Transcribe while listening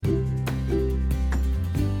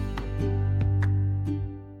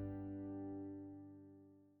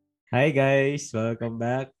Hi guys! Welcome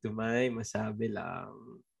back to my Masabi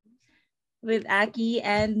Lang. with Aki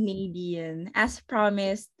and Nadine. As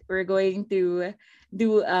promised, we're going to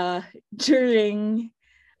do a during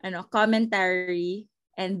commentary,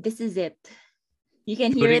 and this is it. You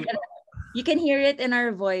can hear it. During, You can hear it in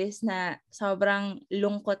our voice na sobrang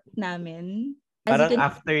lungkot namin. As you parang can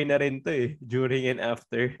after na rin to eh. During and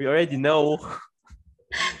after. We already know.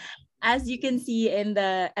 as you can see in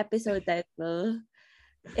the episode title,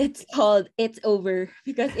 it's called "It's Over"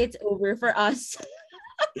 because it's over for us.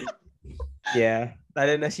 Yeah.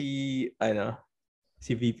 Talo na si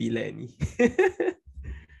VP Lenny.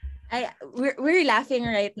 We're laughing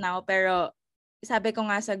right now pero sabi ko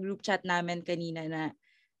nga sa group chat namin kanina na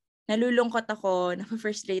nalulungkot ako,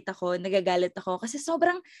 na-frustrate ako, nagagalit ako kasi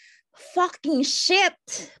sobrang fucking shit.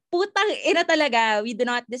 Putang ina talaga. We do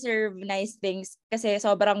not deserve nice things kasi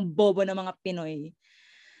sobrang bobo ng mga Pinoy.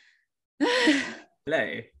 Wala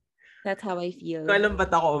eh. That's how I Kung feel. alam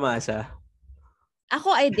ba't ako umasa?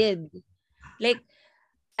 I did. Like,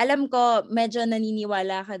 alam ko, medyo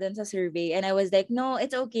naniniwala ka dun sa survey and I was like, no,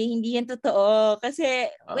 it's okay, hindi yan totoo. Kasi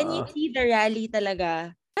when you Uh, see the rally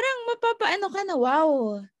talaga, parang mapapaano ka na,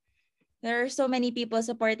 wow. There are so many people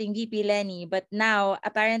supporting VP Lenny, but now,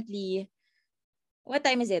 apparently, what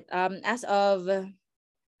time is it? As of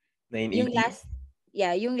yung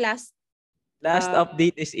 9:18. last Last uh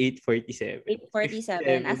update is 8:47.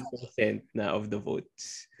 8:47 as of, 57% na of the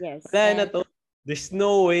votes. yes. Wala na And to. There's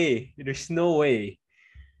no way. There's no way.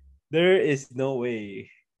 There is no way.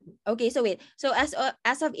 okay, so wait. So as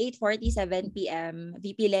of 8:47 p.m.,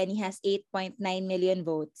 VP Lenny has 8.9 million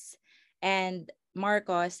votes and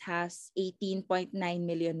Marcos has 18.9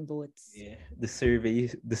 million votes. Yeah, the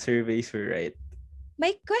surveys were right.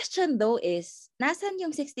 My question though is, nasan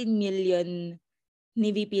yung 16 million ni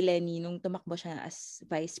VP Lenny nung tumakbo siya as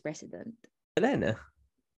vice president? Wala na.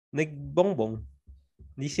 Nagbongbong.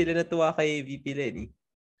 Hindi sila natuwa kay VP Lenny.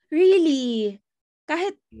 Really?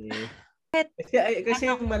 Kahit Yeah. kahit Kasi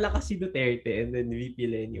ano, yung malakas si Duterte and then VP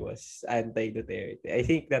Lenny was anti-Duterte. I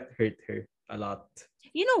think that hurt her a lot.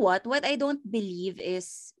 you know what I don't believe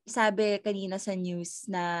is, sabi kanina sa news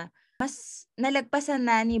na mas nalagpasan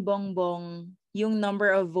na ni Bongbong yung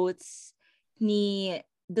number of votes ni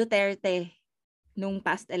Duterte nung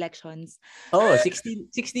past elections. Oh,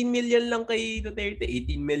 16 million lang kay Duterte.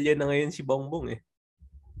 18 million na ngayon si Bongbong eh.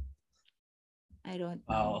 I don't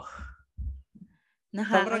know. Wow.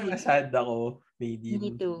 Sobrang Nakakahiya. nasad ako, Me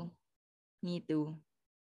Nadine. too. Me too.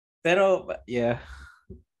 Pero, yeah.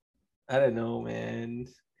 I don't know, man.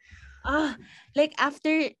 Like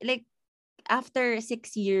after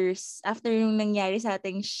 6 years, after yung nangyari sa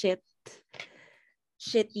ating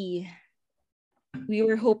shitty, we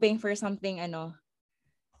were hoping for something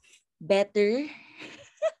better.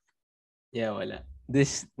 Yeah, wala.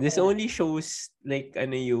 This only shows like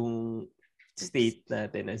ano yung Oops. state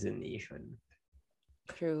natin as a nation.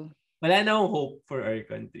 True. Wala na akong hope for our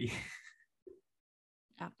country.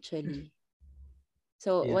 Actually.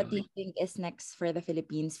 So, Yeah. what do you think is next for the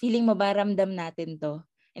Philippines? Feeling mo ba ramdam natin to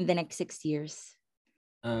in the next 6 years?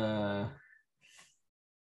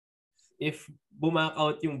 If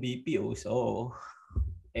bumak-out yung BPOs, oo.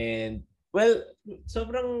 And, well,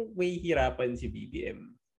 sobrang may hirapan si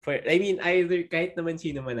BBM. I mean, either kahit naman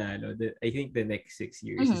sino manalo, I think the next 6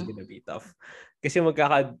 years is gonna be tough. Kasi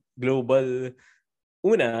magkaka-global,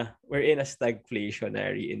 una, we're in a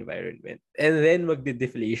stagflationary environment. And then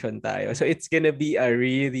magde-deflation tayo. So it's gonna be a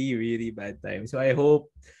really, really bad time. So I hope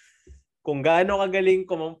kung gaano kagaling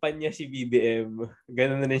kumampanya si BBM,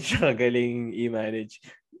 gano'n na rin siya kagaling i-manage.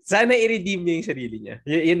 Sana i-redeem niya yung sarili niya.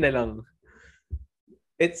 Yun na lang.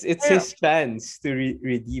 It's Pero, his chance to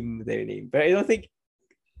redeem their name. But I don't think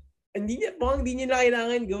mukhang hindi niya na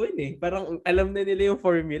kailangan gawin eh. Parang alam na nila yung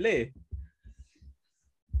formula eh.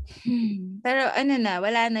 pero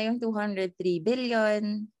wala na yung 203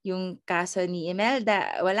 billion, yung kaso ni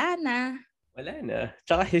Imelda, wala na. Wala na.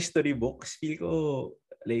 Tsaka history books, feel ko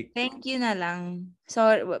like Thank you na lang. So,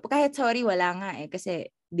 kahit sorry, wala nga eh. Kasi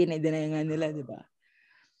dinay nga nila, di ba?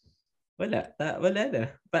 wala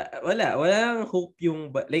na. Walang hope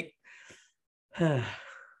yung like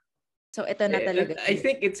So, ito na talaga. I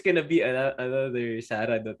think it's gonna be another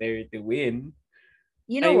Sara Duterte win.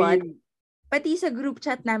 You I know what? mean, Pati sa group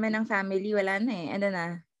chat namin ng family, wala na eh.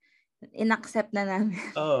 In-accept na namin.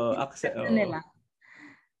 accept, Na nila.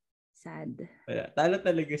 Sad. wala. Talo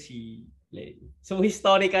talaga si Len. So,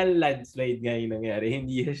 historical landslide nga yung nangyari,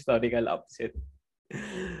 hindi historical upset.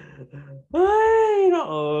 Ay,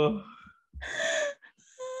 nako.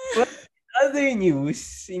 Well, other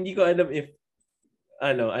news, hindi ko alam if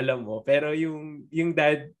alam mo, pero yung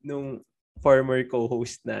dad nung former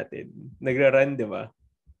co-host natin. Nagra-run, di ba?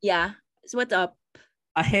 Yeah. So what's up?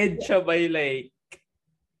 Ahead siya by like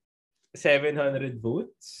 700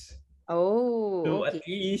 votes. So Okay. at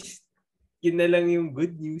least, yun na lang yung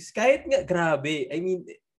good news. Kahit nga, grabe. I mean,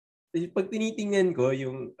 pag tinitingnan ko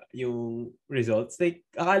yung results, like,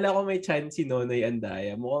 akala ko may chance si Nonoy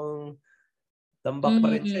Andaya. Mukhang tambak pa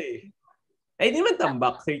rin siya eh. Ay, di man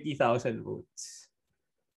tambak, 30,000 votes.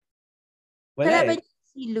 Wala Kalaban eh.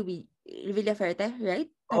 si Louis Villaferte,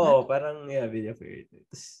 right? Oo, parang Villaferte.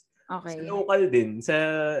 Tapos, Okay. sa local din, sa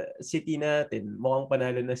city natin, mukhang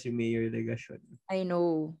panalo na si Mayor Legacion. I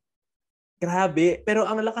know. Grabe. Pero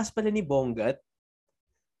ang lakas pala ni Bongat.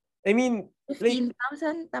 I mean,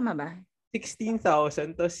 15,000, tama ba?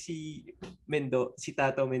 16,000 to si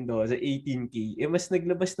Tato Mendoza 18K. Eh mas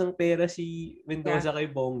naglabas ng pera si Mendoza kay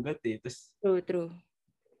Bongat eh. Tapos, True.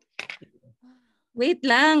 Wait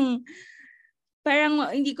lang.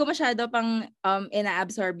 Parang hindi ko masyado pang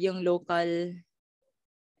ina-absorb yung local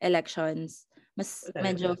elections. Mas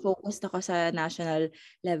medyo focused ako sa national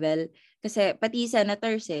level. Kasi pati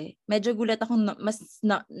senators eh. Medyo gulat ako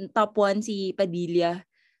top 1 si Padilla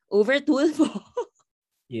over Tulfo.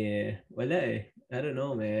 yeah. Wala eh. I don't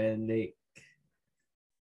know, man. Like,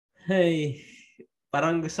 hey,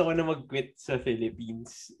 parang gusto ko na mag-quit sa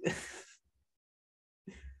Philippines.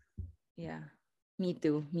 Yeah. Me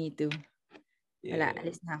too. Yeah. Wala,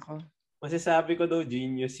 alis na ako. Masasabi ko daw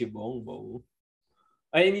genius si Bongbong.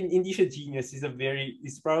 I mean, hindi siya genius.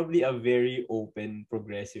 He's probably a very open,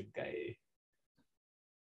 progressive guy.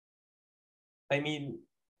 I mean,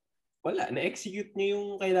 wala. Na-execute niya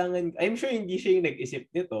yung kailangan. I'm sure hindi siya yung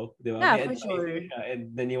nag-isip nito. Di ba? Yeah, may for advisor sure. siya and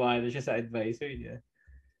naniwala siya sa advisor niya.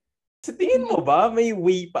 Sa tingin mo ba, may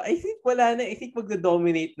way pa? I think wala na. I think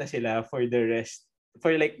magdo-dominate na sila for the rest.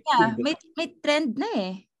 For like, yeah, may trend na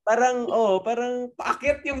eh. Parang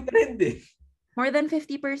paakyat yung trend eh. More than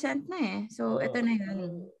 50% na eh. So, ito na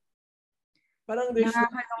yun. Parang there's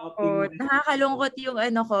Nakakalungkot yung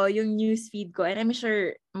yung news feed ko. And I'm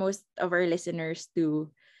sure most of our listeners too.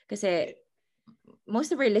 Kasi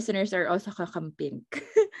most of our listeners are also kakamping.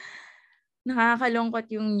 Nakakalungkot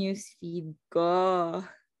yung news feed ko.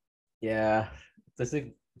 Yeah.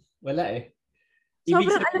 Kasi wala eh.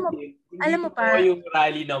 Sobrang, alam mo pa. Yung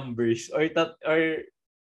rally numbers or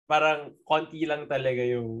parang konti lang talaga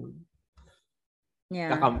yung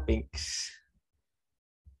kakampings.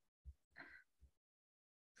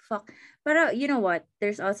 Fuck. Pero you know what?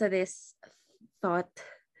 There's also this thought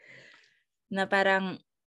na parang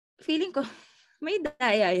feeling ko may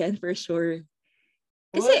daya yan for sure.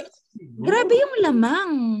 Kasi grabe yung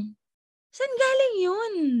lamang. Saan galing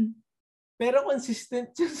yun? Pero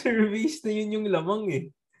consistent yung surveys na yun yung lamang eh.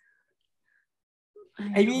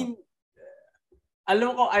 I mean,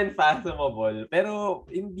 alam ko unfathomable, pero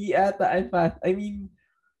hindi ata unfathomable. I mean,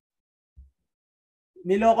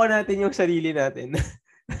 niloko natin yung sarili natin.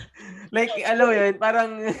 Like, alam mo yun,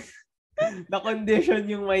 parang na-condition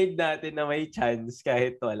yung mind natin na may chance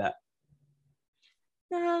kahit wala.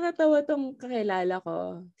 Nakakatawa tong kakilala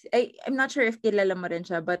ko. I'm not sure if kilala mo rin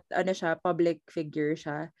siya, but siya, public figure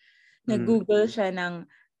siya. Nag-Google siya ng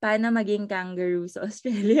paano maging kangaroo sa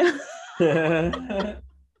Australia.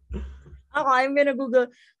 Ako, I'm gonna Google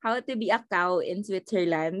how to be a cow in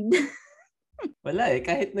Switzerland. Wala eh.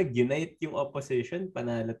 Kahit nag-unite yung opposition,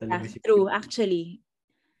 panalo talaga si True, actually.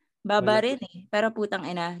 Baba rin eh. Pero putang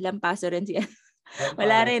ina, lampaso rin siya.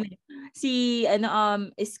 Wala rin eh. Si,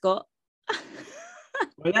 Isko.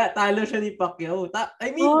 Wala, talo siya ni Pacquiao.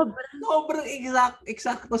 I mean, sobrang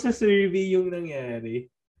eksakto sa survey yung nangyari.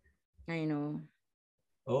 I know.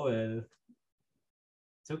 Oh well.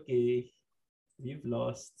 It's okay. We've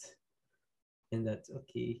lost. And that's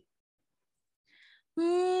okay.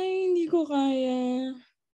 Ay, hindi ko kaya.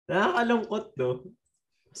 Nakakalungkot, no?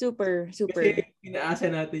 Super. Kasi pinaasa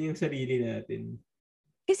natin yung sarili natin.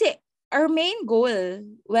 Kasi our main goal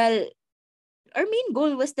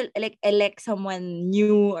was to like elect someone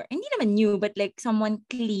new, or hindi naman new, but like someone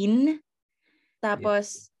clean.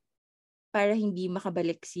 Tapos, para hindi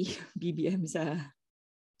makabalik si BBM sa...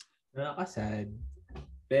 Nakakasad.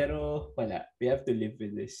 Pero wala. We have to live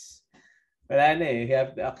with this. Wala na eh. We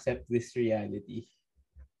have to accept this reality.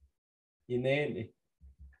 Yun na yun eh.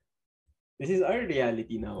 This is our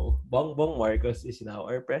reality now. Bongbong Marcos is now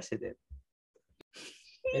our president.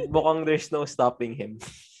 And mukhang there's no stopping him.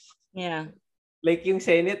 Yeah. Like yung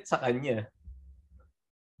Senate sa kanya.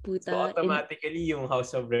 Puta. So automatically yung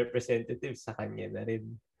House of Representatives sa kanya na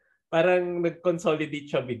rin. Parang nag-consolidate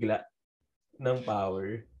siya bigla ng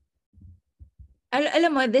power.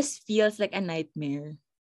 Alam mo, this feels like a nightmare.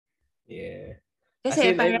 Yeah.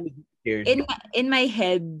 Kasi parang in my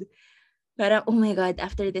head, Parang, oh my God,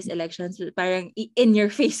 after this elections, parang in your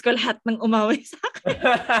face ko lahat ng umaway sa akin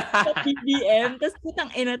sa BBM. Tapos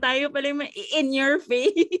putang ina, tayo pala yung in your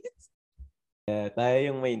face. Tayo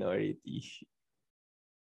yung minority.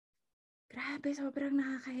 Grabe, sobrang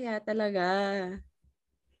nakakahiya talaga.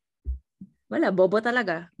 Wala, bobo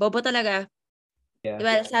talaga. Bobo talaga. Yeah.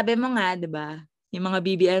 Diba, sabi mo nga, diba, yung mga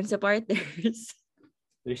BBM supporters.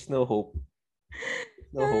 There's no hope.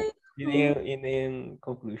 No hope. Yun yung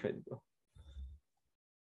conclusion ko.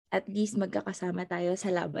 At least magkakasama tayo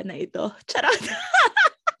sa laban na ito. Charot!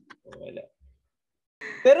 Wala.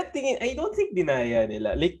 Pero I don't think dinaya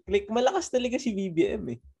nila. Like malakas talaga si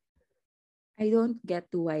BBM eh. I don't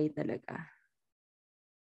get to why talaga.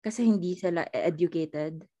 Kasi hindi sila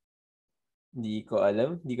educated. Hindi ko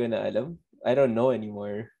na alam. I don't know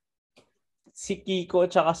anymore. Si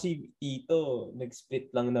Kiko tsaka si Tito,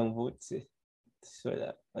 nag-split lang ng votes eh. So,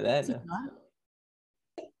 wala na. Sino?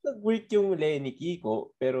 Nag-work yung Lenny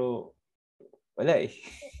Kiko, pero wala eh.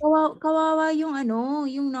 Kawawa yung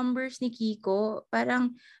yung numbers ni Kiko.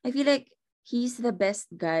 Parang, I feel like he's the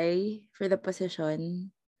best guy for the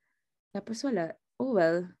position. Tapos wala. Oh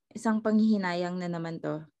well, isang panghihinayang na naman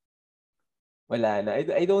to. Wala na.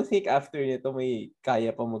 I don't think after nito may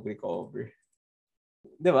kaya pa mag-recover.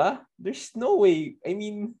 Diba? There's no way. I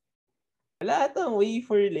mean, wala atang way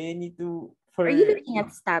for Lenny to... Are you looking at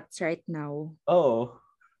stats right now? Oh.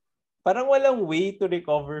 Parang walang way to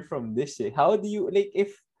recover from this eh. How do you... Like,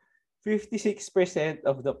 if 56%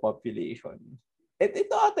 of the population...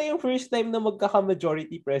 Ito ata yung first time na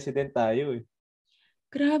magkaka-majority president tayo eh.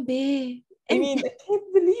 Grabe. I mean, I can't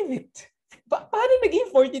believe it. Paano naging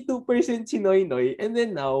 42% si Noynoy and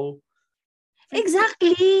then now...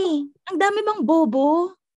 Exactly! Ang dami bang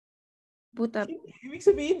bobo? Puta. Ibig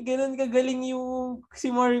sabihin, ganun kagaling yung si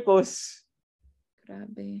Marcos.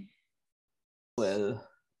 Grabe. Well,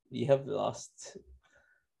 we have lost.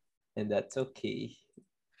 And that's okay.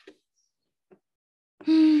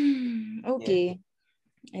 Okay.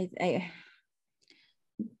 Yeah.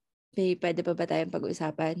 Pwede pa ba tayong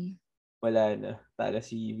pag-usapan? Wala na. Tala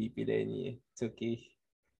si VP Lenny. It's okay.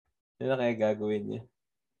 Ano na kaya gagawin niya?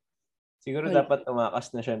 Siguro dapat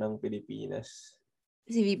tumakas na siya ng Pilipinas.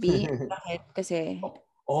 Si VP? Bakit? Kasi...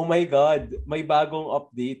 Oh my God! May bagong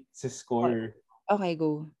update sa score. Okay,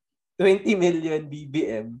 go. 20 million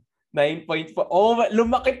BBM. 9.4. Oh,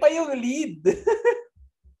 lumaki pa yung lead!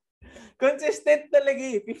 Consistent talaga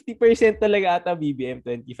eh. 50% talaga ata BBM,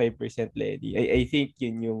 25% Lenny. I think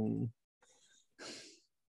yun yung...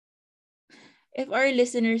 If our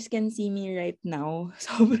listeners can see me right now,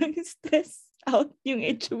 sobrang stressed out yung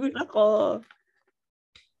itsura ko.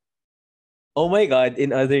 Oh my God,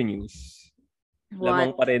 in other news,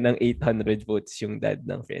 lamang What? pa rin ng 800 votes yung dad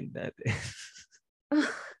ng friend natin.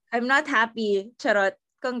 I'm not happy. Charot.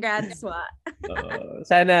 Congrats, wa.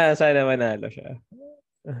 Sana manalo siya.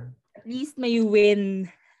 At least may win.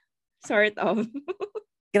 Sort of.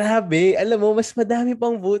 Grabe. Alam mo, mas madami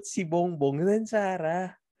pang votes si Bongbong than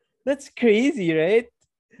Sarah. That's crazy, right?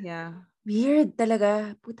 Yeah. Weird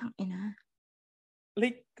talaga. Putang ina.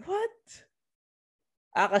 Like, what?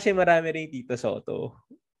 Kasi marami rin Tito Soto,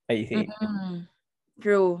 I think. Mm-hmm.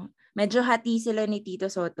 True. Medyo hati sila ni Tito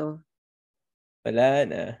Soto. Wala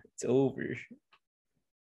na. It's over.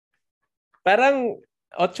 Parang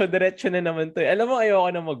 8 diretso na naman to. Alam mo, ayoko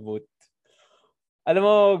na mag-vote. Alam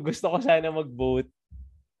mo, gusto ko sana mag-vote.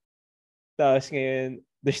 Tapos ngayon,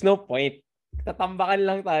 there's no point. Tatambakan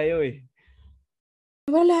lang tayo eh.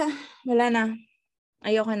 Wala na.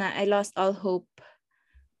 Ayoko na. I lost all hope.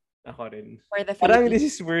 Ako rin. For the Parang Philippines.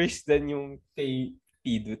 this is worse than yung kay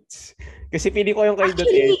P-Duts. Kasi pili ko yung kay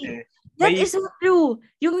Duterte. That is so true.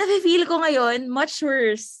 Yung nafe-feel ko ngayon, much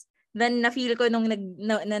worse than na-feel ko nung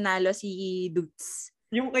nanalo si Duts.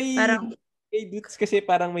 Yung kay Duts kasi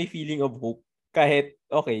parang may feeling of hope. Kahit,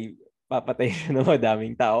 okay, papatay siya ng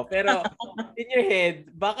madaming tao. Pero in your head,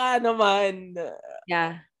 baka naman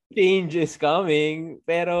change is coming.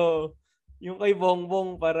 Pero yung kay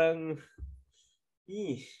Bongbong parang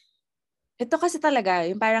ito kasi talaga,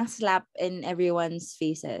 yung parang slap in everyone's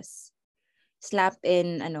faces. Slap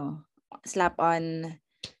on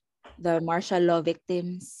the martial law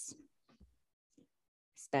victims.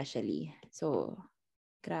 Especially. So,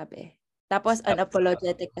 grabe. Tapos,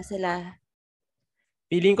 unapologetic pa sila.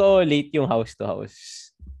 Feeling ko late yung house to house.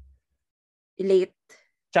 Late.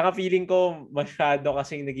 Tsaka feeling ko masyado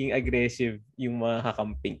kasing naging aggressive yung mga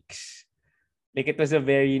kakampings. Like it was a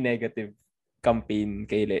very negative campaign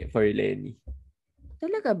for Lenny.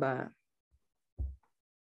 Talaga ba?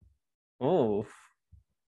 Oh.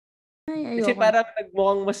 Ay, kasi parang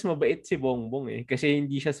nagmukhang mas mabait si Bongbong eh. Kasi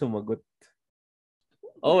hindi siya sumagot.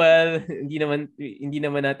 Oh well, hindi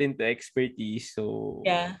naman natin to expertise. So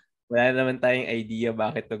Yeah. wala naman tayong idea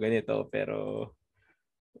bakit to ganito. Pero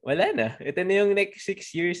wala na. Ito na yung next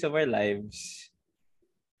 6 years of our lives.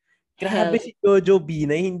 Hell, Grabe si Jojo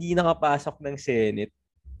Binay, hindi nakapasok ng Senate.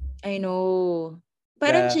 I know.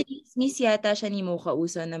 Parang Ga- miss yata siya ni Mocha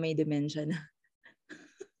Uso na may dementia na.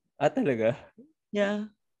 Talaga? Yeah.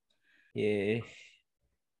 Yeah.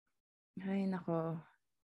 Ay, nako.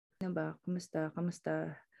 Ano ba?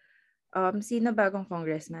 Kamusta? Sino bagong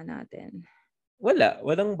congressman natin?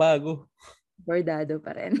 Walang bago. Bordado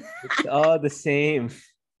pa rin. It's all the same.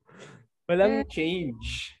 Walang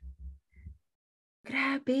change.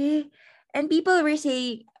 Grabe. And people were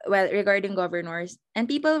saying, well, regarding governors, and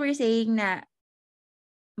people were saying na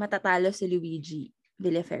matatalo si Luigi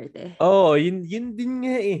Villaferte. Oh, yun din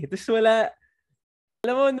nga eh. Tapos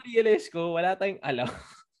alam mo, na-realize ko, wala tayong alam.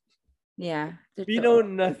 Yeah. We know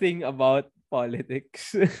nothing about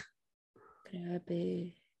politics.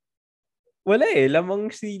 Grabe. Wala eh. Lamang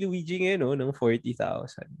si Luigi ngayon, no, ng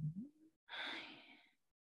 40,000.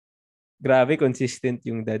 Grabe, consistent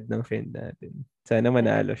yung dad ng friend natin. Sana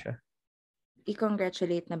manalo siya.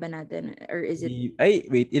 I-congratulate na ba natin? Or is it... Ay,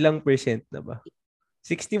 wait. Ilang percent na ba?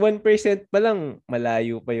 61% pa lang.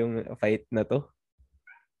 Malayo pa yung fight na to.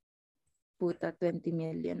 Puta, 20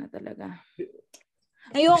 million na talaga.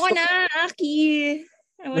 Ayoko na, Aki!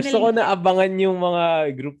 Gusto ko na abangan yung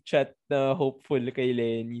mga group chat na hopeful kay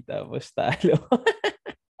Lenny tapos talo.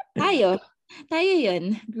 Tayo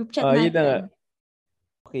yun. Group chat natin. Yun na nga.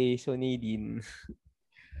 Okay, so Nadine,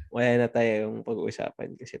 wala na tayo yung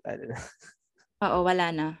pag-uusapan kasi talo na. Oo, wala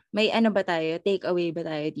na. May ano ba tayo? Take away ba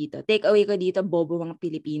tayo dito? Take away ko dito, bobo mga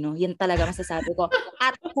Pilipino. Yan talaga masasabi ko.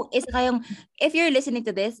 At kung isa kayong, if you're listening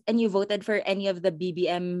to this and you voted for any of the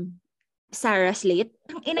BBM Sarah Slate,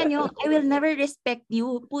 ang ina nyo, I will never respect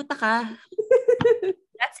you. Puta ka.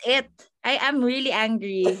 That's it. I am really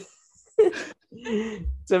angry.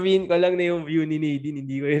 Sabihin ko lang na yung view ni Nadine,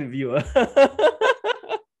 hindi ko yung view.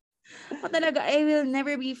 Ako talaga, I will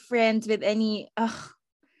never be friends with any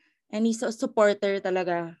supporter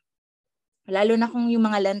talaga. Lalo na kung yung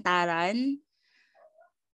mga lantaran,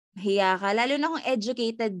 hiya ka. Lalo na kung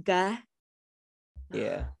educated ka.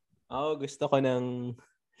 Yeah. Gusto ko nang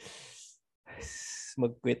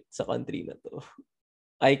mag-quit sa country na to.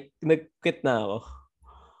 Ay, nag-quit na ako.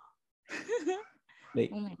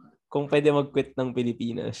 Like, kung pwede mag-quit ng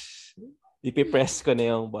Pilipinas, ipipress ko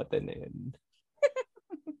na yung button na yun.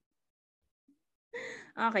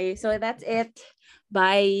 Okay, so that's it.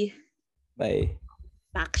 Bye. Bye.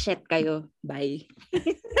 Backshit kayo. Bye.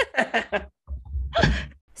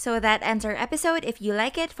 So that ends our episode. If you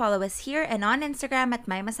like it, follow us here and on Instagram at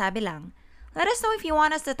May Masabi Lang. Let us know if you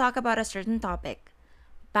want us to talk about a certain topic.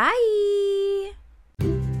 Bye!